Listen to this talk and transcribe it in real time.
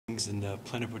Greetings and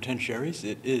plenipotentiaries.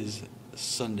 It is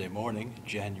Sunday morning,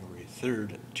 January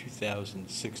 3rd,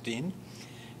 2016,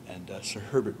 and Sir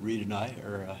Herbert Read and I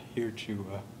are here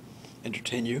to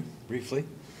entertain you briefly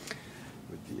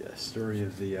with the story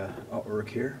of the artwork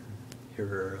here. Here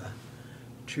are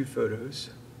two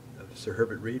photos of Sir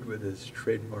Herbert Read with his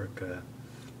trademark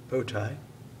bow tie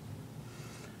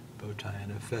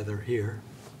and a feather here.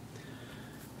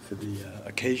 For the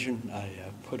occasion, I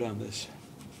put on this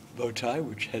bow tie,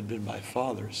 which had been my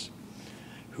father's,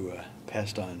 who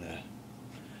passed on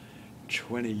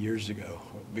 20 years ago.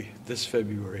 This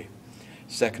February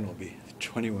 2nd will be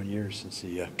 21 years since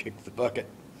he kicked the bucket.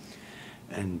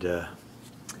 And the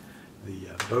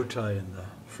bow tie in the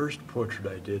first portrait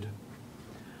I did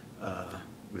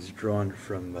was drawn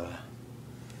from the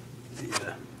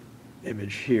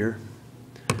image here.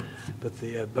 But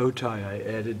the bow tie I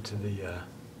added to the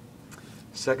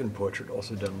second portrait,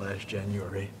 also done last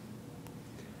January,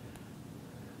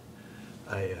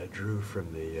 I drew from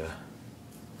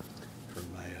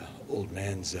my old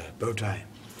man's bow tie.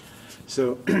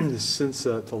 So since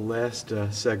the last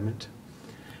segment,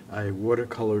 I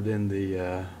watercolored in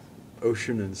the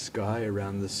ocean and sky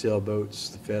around the sailboats,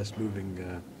 the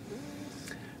fast-moving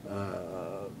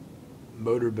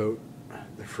motorboat,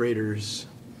 the freighters,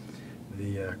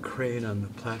 the crane on the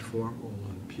platform, all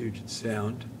on Puget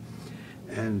Sound.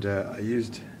 And I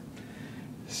used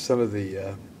some of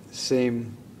the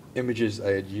same images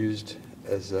I had used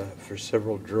as for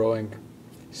several drawing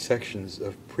sections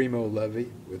of Primo Levi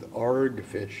with Arg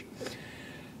fish.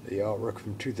 The artwork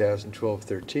from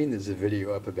 2012-13, there's a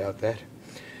video up about that.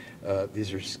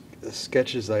 These are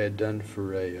sketches I had done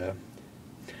for a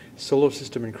solar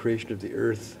system and creation of the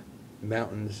Earth,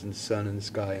 mountains and sun and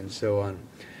sky and so on.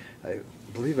 I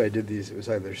believe I did these, it was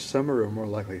either summer or more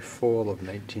likely fall of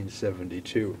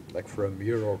 1972, like for a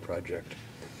mural project,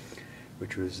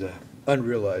 which was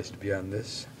unrealized beyond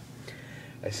this.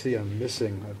 I see I'm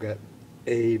missing, I've got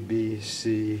A, B,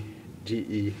 C, D,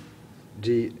 E,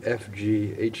 D, F,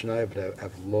 G, H, and I, but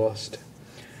I've lost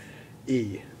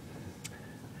E.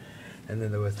 And then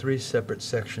there were three separate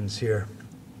sections here,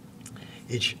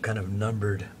 each kind of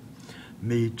numbered.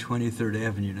 Me, 23rd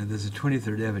Avenue. Now there's a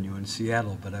 23rd Avenue in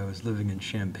Seattle, but I was living in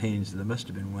Champaign, so there must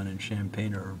have been one in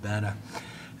Champaign or Urbana.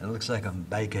 And it looks like I'm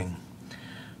biking.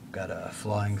 Got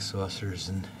flying saucers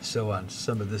and so on.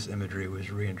 Some of this imagery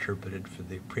was reinterpreted for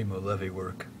the Primo Levi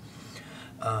work.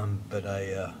 But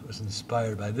I was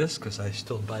inspired by this because I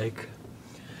still bike.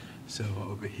 So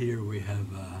over here we have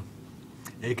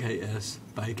AKS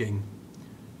biking,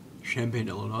 Champaign,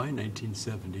 Illinois,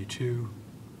 1972,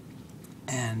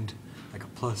 and like a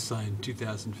plus sign,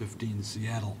 2015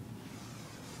 Seattle.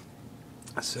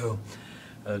 So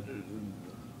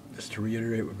just to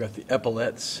reiterate, we've got the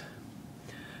epaulets.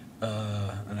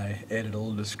 And I added a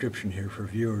little description here for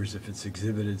viewers if it's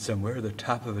exhibited somewhere. The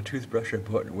top of a toothbrush I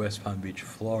bought in West Palm Beach,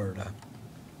 Florida.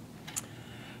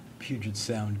 Puget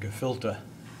Sound gefilte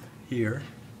here.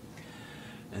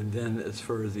 And then as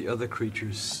far as the other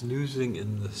creatures, snoozing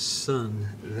in the sun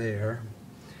there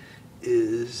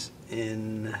is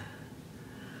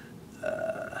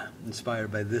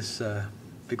inspired by this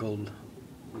big old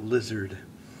lizard,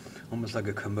 almost like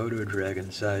a Komodo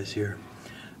dragon size here.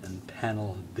 And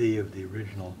panel B of the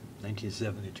original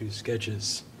 1972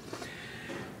 sketches.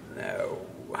 Now,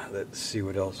 let's see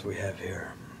what else we have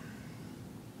here.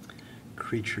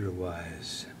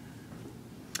 Creature-wise.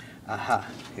 Aha,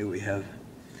 here we have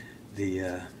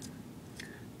the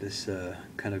this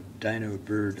kind of dino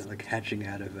bird, like hatching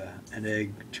out of an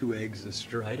egg, two eggs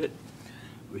astride it.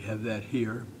 We have that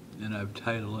here, and I've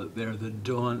titled it there, The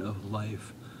Dawn of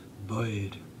Life,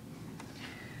 Boyd.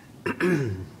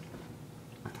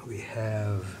 We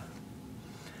have,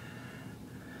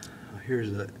 here's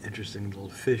an interesting little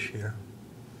fish here.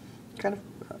 Kind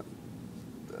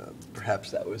of,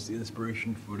 perhaps that was the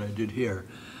inspiration for what I did here.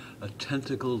 A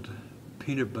tentacled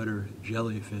peanut butter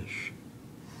jellyfish.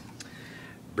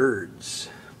 Birds.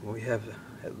 Well, we have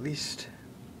at least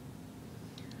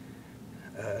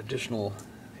additional,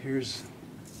 here's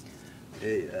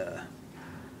a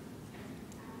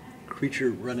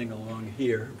creature running along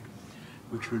here,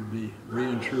 which would be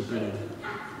reinterpreted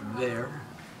there.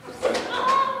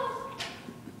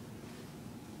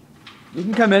 You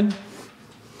can come in.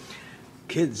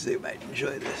 Kids, they might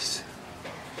enjoy this.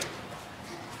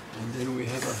 And then we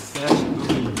have a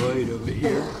fast-moving void over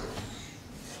here.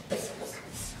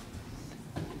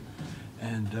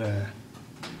 And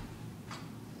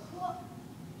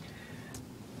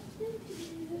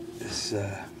this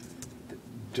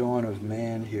dawn of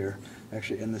man here.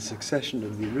 Actually, in the succession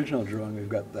of the original drawing, we've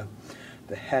got the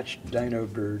hatched dino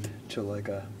bird to like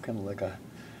a kind of like a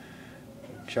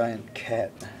giant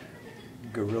cat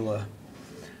gorilla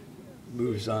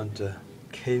moves on to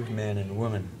caveman and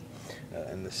woman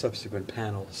in the subsequent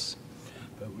panels.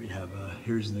 But we have,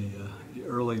 here's the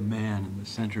early man in the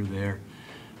center there.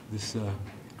 This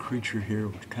creature here,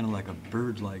 which kind of like a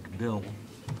bird-like bill.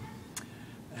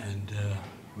 And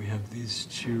we have these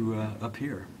two up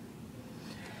here.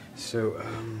 So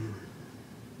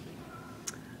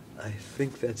I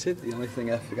think that's it. The only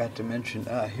thing I forgot to mention,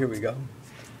 here we go.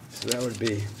 So that would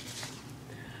be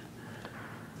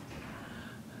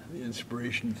the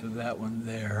inspiration for that one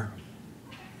there.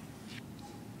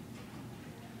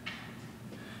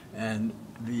 And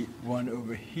the one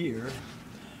over here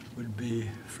would be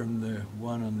from the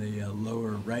one on the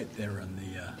lower right there on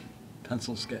the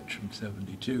pencil sketch from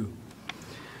 '72.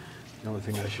 The only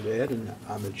thing I should add in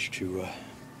homage to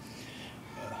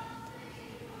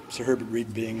Sir Herbert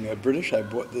Read being British, I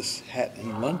bought this hat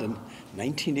in London,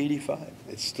 1985.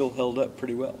 It's still held up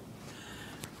pretty well.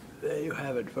 There you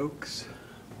have it, folks.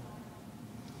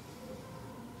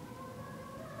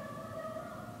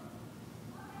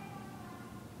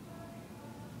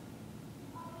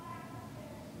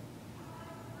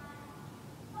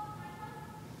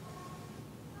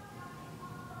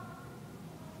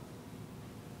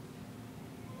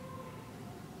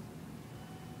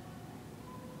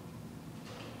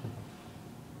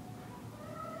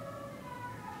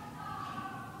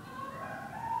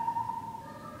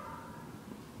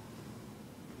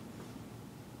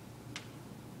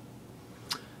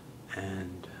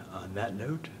 And on that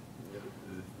note,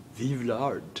 vive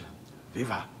l'art,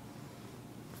 viva.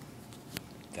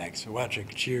 Thanks for watching.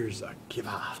 Cheers, a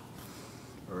kiva.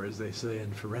 Or as they say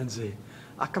in Firenze,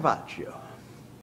 a cavallo.